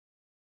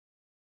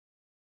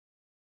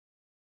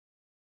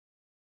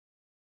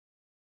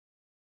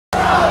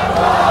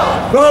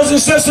Brothers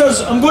and sisters,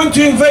 I'm going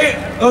to invite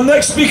our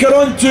next speaker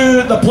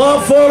onto the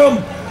platform.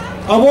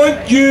 I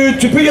want you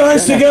to put your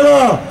hands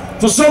together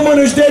for someone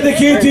who's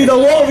dedicated a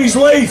lot of his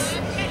life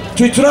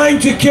to trying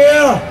to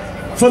care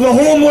for the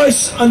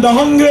homeless and the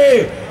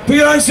hungry. Put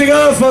your hands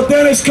together for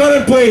Denis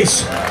Curran,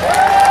 please.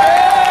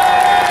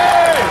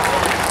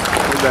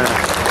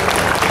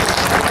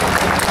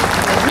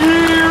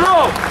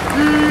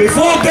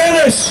 Before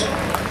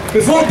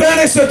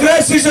Denis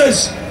addresses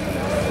us,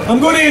 I'm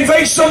going to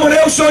invite someone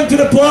else onto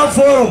the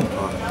platform.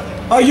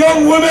 A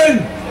young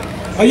woman,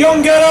 a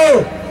young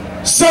girl,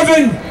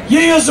 7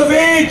 years of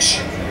age,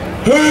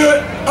 who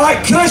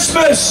at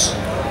Christmas,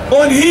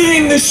 on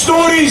hearing the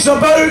stories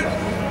about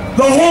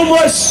the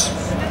homeless,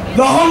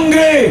 the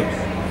hungry,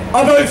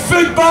 about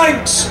food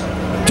banks,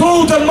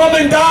 told her mum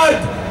and dad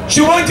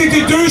she wanted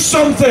to do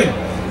something.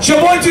 She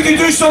wanted to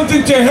do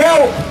something to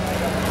help.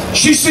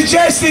 She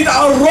suggested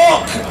a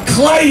rock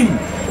climb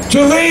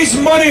to raise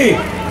money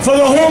for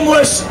the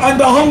homeless and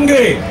the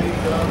hungry.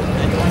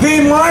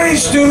 They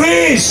managed to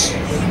raise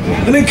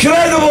an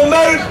incredible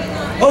amount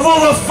of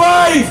over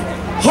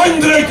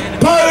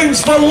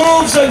 £500 for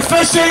loaves and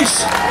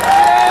fishes.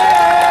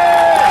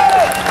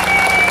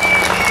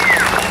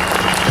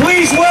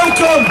 Please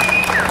welcome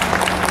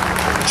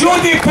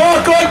Jodie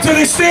Park onto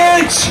the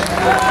stage.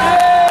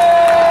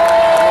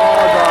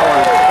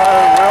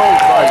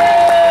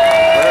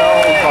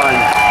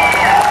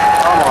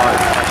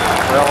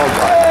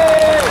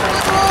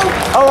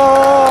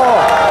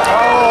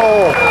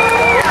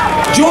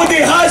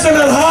 Jodie has in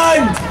her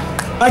hand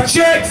a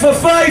cheque for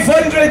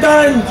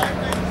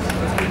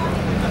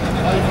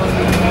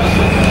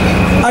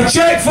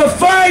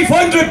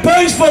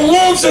 £500 for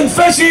loaves and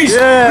fishes,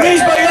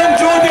 raised by young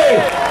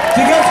Jodie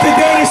to give to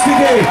Denis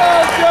today.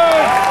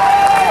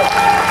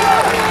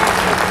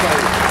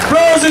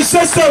 Brothers and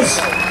sisters,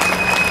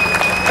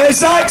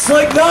 it's acts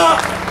like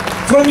that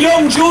from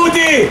young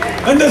Jodie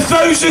and the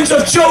thousands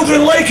of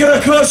children like her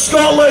across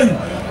Scotland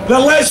that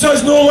lets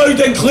us know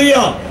loud and clear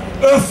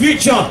our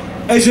future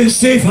is in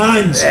safe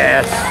hands.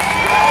 Yes.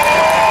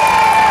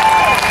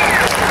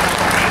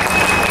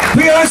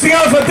 Put your hands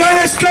together for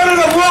Denis Curran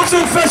of Loaves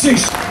and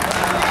Fishes.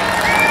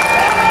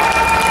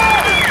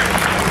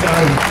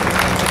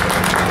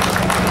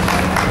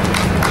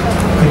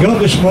 I got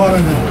up this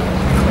morning,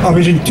 I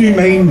was in two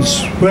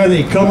minds whether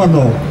to come or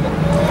not.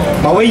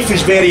 My wife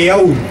is very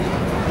ill,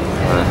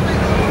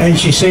 and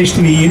she says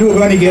to me, "You're not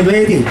going to get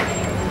ready?"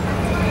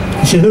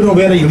 I said, "I don't know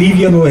where to leave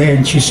you now."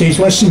 And she says,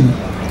 "Listen,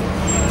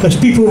 there's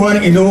people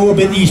wanting to know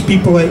about these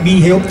people that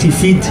we help to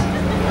feed,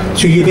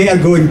 so you better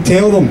go and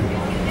tell them."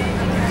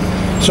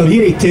 So I'm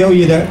here to tell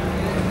you that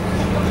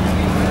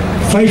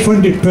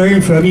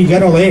 £500 for a wee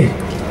girl,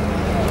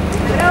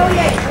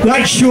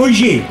 that shows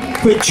you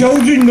what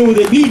children know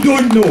that we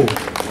don't know.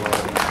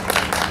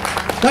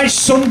 That's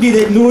somebody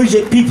that knows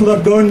that people are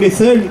going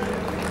without.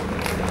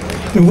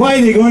 And why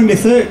are they going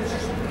without?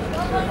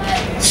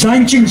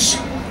 Sanctions,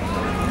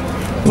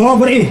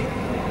 poverty,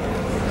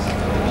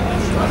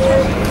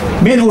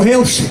 mental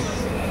health,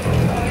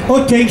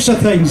 all types of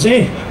things,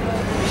 I'm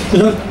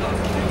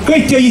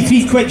going to tell you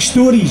 3 quick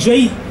stories,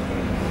 right?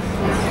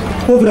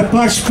 Over the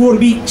past 4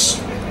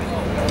 weeks,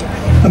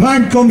 a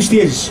man comes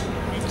to us,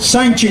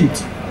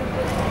 sanctioned,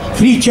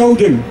 3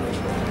 children,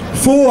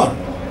 4,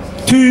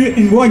 2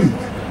 and 1.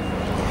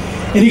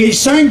 And he gets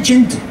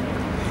sanctioned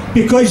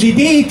because the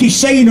day to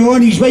sign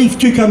on, his wife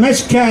took a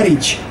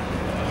miscarriage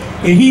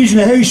and he's in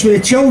the house with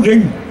the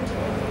children,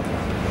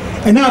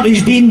 and that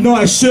was deemed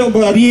not a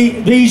suitable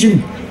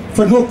reason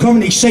for not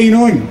coming to sign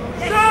on.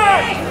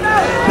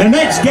 The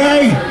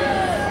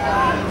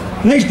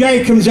next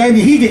guy comes in and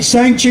he gets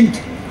sanctioned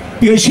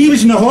because he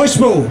was in the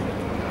hospital.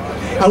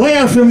 A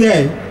letter from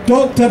the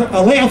doctor,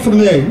 a letter from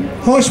the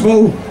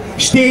hospital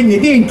stating the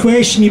day in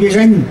question he was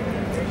in.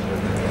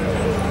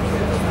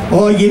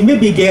 Oh, you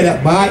maybe get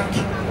it back.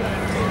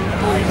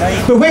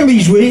 But while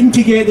he's waiting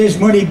to get this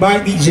money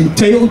back he's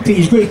entitled to,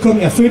 he's going to come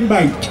to a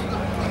Foodbank.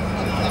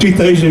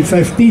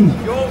 2015.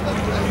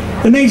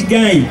 The next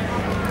guy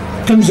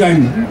comes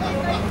in,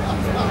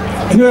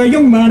 and a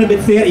young man about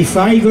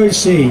 35, I'd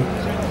say,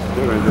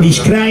 and he's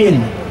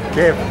crying.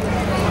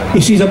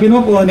 He says, "I've been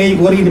up all night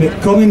worrying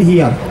about coming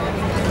here."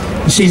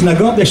 He says, "And I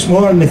got this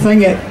morning, the thing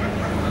that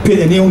put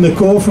the nail in the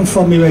coffin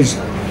for me was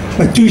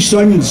my 2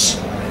 sons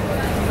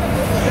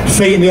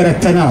fighting over a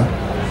tin of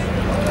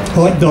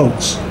hot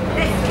dogs.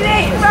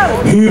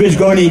 Who was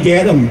going to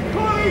get them?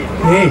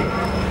 Hey,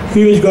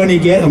 who was going to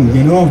get them,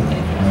 you know?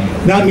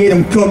 That made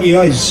him come to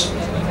us.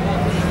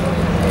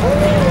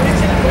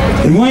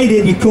 And why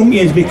did he come to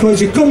us? Because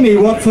the company he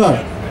worked for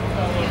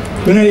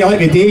went into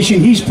liquidation,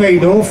 he's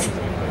paid off,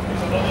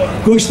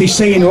 goes to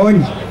sign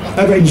on,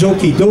 everything's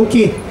okie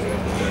dokie.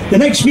 The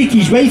next week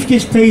his wife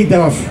gets paid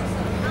off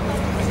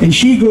and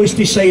she goes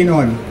to sign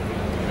on.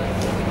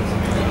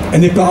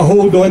 And they put a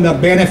hold on their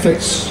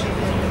benefits.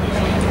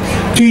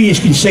 2 years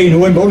can sign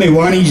on, but only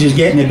one of is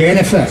getting the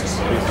benefit.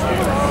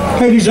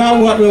 How does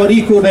that work with our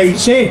equal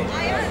rights, eh?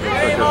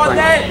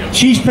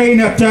 She's paying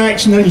her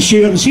tax and her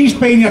insurance, he's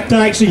paying her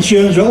tax and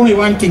insurance, but only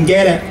one can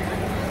get it.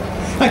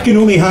 That can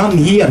only happen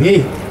here,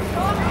 eh?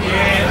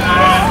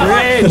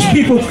 There's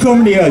people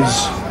come to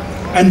us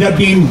and they're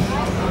being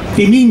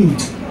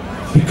demeaned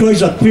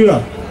because they're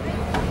poor.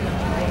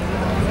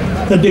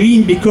 They're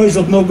demeaned because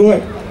they've not got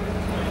it.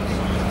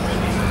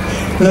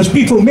 And there's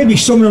people, maybe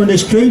somewhere in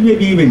this crowd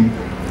maybe even,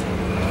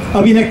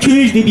 have been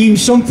accused of being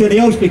something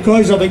else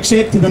because I've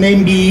accepted an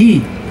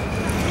MBE.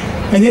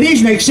 And the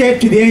reason I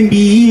accepted the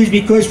MBE is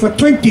because for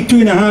 22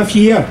 and a half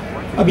years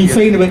I've been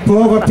fighting about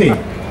poverty.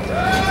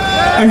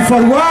 And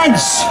for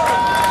once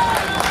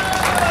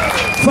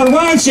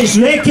it's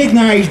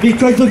recognised,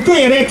 because they've got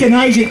to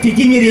recognise it to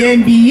give me the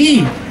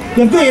MBE.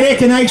 They've got to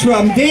recognise what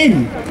I'm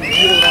doing.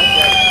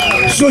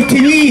 So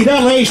to me,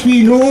 that lets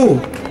me know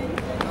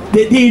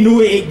that they know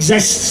it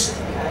exists.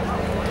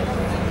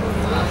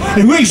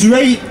 And what's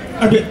right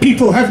about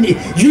people having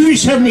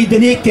to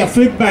donate to a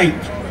food bank?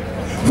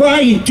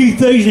 Why in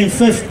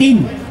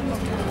 2015,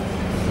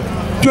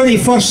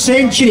 21st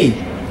century,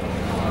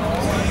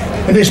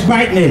 and it's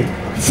back in the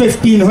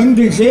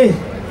 1500s, eh?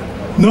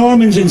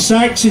 Normans and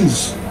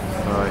Saxons.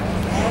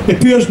 The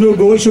poor's no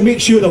go, so make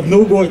sure they've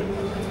no go.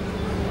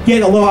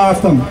 Get a lot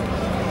of them.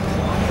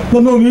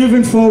 We're not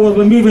moving forward,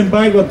 we're moving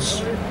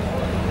backwards.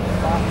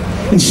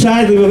 And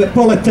sadly, we've got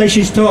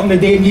politicians talking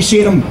today, and you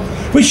say to them,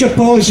 what's your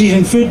policies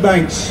in food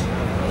banks?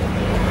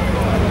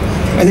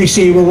 And they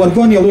say, well, we're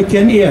going to look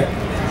into it.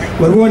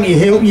 We're going to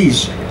help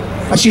yous.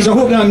 I says, I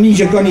hope that means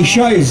you're going to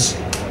shut us.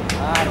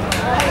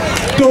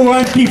 Don't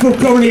want people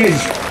coming to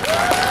us.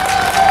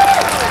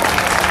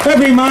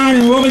 Every man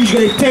and woman's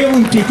going to tell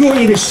them to go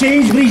to the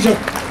Sainsbury's or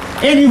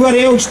anywhere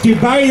else to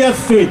buy their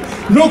food.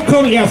 Not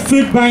come to a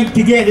food bank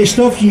to get the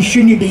stuff you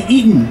shouldn't be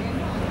eating.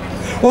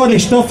 Or the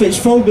stuff that's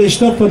filled with the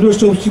stuff they're not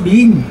supposed to be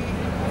eating.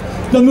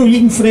 They're not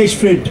eating fresh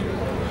food.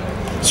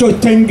 So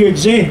tin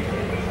goods, eh?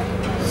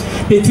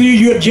 But through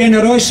your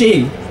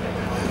generosity,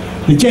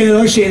 the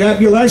generosity of that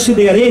bill, that's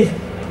there, eh?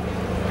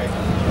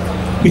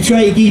 We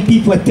try to give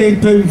people a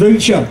 £10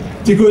 voucher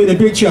to go to the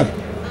butcher.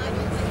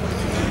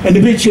 And the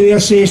butcher there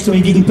says to me,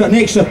 if you can put an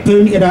extra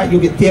pound to that,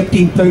 you'll get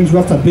 £13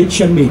 worth of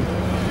butcher meat.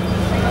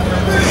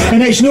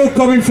 And it's not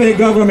coming for the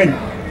government.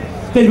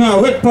 Doesn't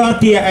matter what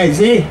party it is,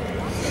 eh?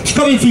 It's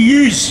coming for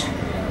yous.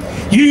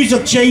 Yous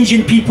are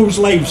changing people's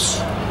lives.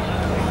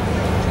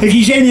 If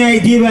you've any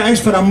idea what it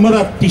is for a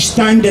mother to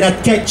stand in a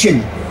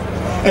kitchen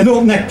and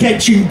open a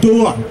kitchen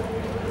door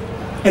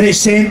and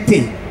it's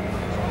empty,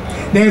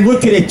 then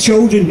look at the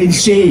children and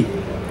say,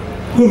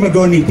 what am I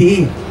going to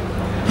do?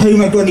 How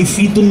am I going to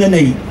feed them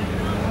tonight?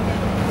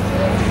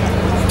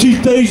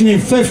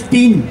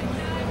 2015,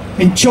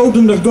 and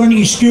children are going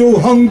to school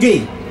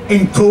hungry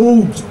and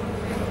cold.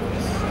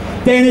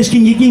 Dennis,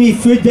 can you give me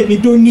food that we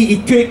don't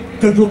need to cook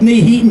because we've not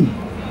eaten?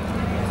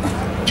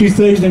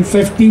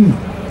 2015.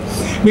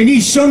 We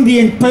need somebody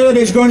in power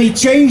that's going to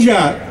change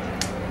that.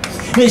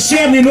 It's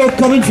certainly not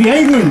coming from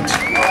England.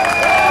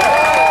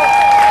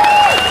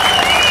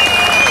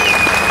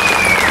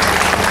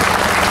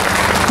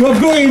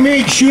 We've got to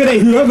make sure that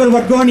whoever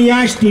we're going to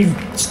ask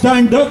to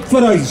stand up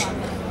for us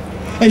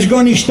is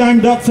going to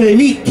stand up for the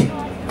weak.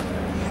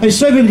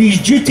 It's everybody's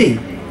duty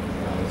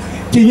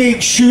to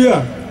make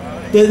sure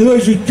that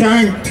those who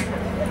can't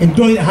and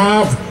don't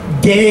have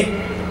debt,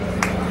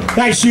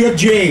 that's your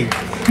duty.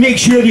 Make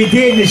sure they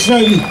get the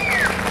sound.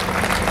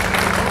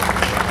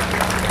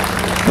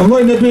 I'm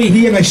looking about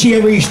here and I see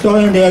everybody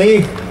standing there,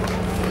 eh?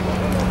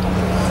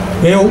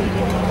 Well,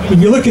 when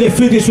you look at the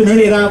food that's been out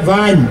of that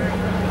van,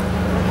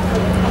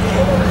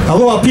 a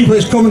lot of people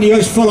that's coming to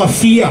us full of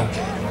fear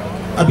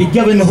will be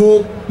giving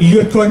hope to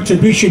your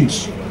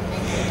contributions,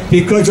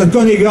 because they're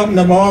going to get up in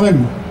the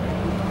morning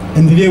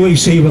and they will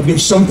say, we've got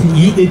something to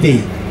eat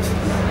today.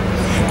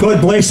 God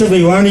bless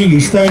every one of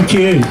you. Thank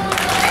you.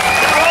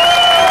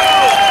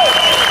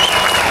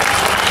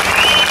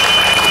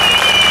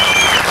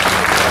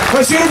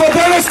 Let's hear it for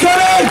Denis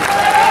Curran!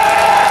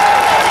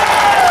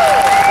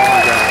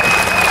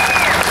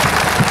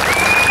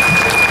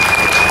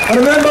 I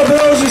remember,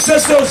 brothers and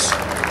sisters,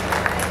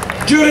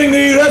 during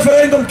the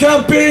referendum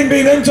campaign,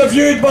 being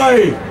interviewed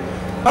by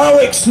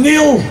Alex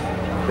Neil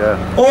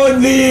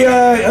on the,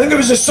 I think it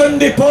was a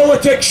Sunday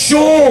Politics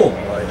show,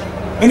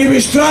 and he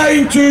was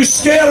trying to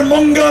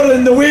scaremonger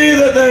in the way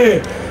that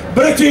the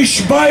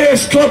British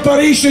Bias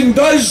Corporation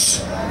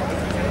does.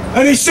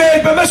 And he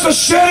said, but Mr.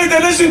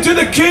 Sheridan, isn't it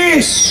the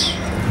case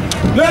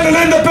that in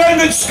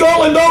independent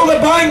Scotland all the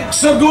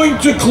banks are going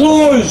to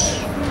close?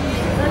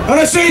 And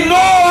I say, no,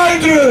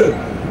 Andrew,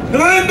 in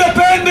an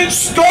independent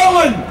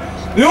Scotland,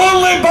 the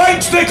only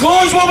banks to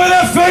close will be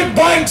the food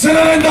banks in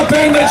an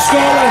independent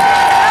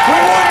Scotland.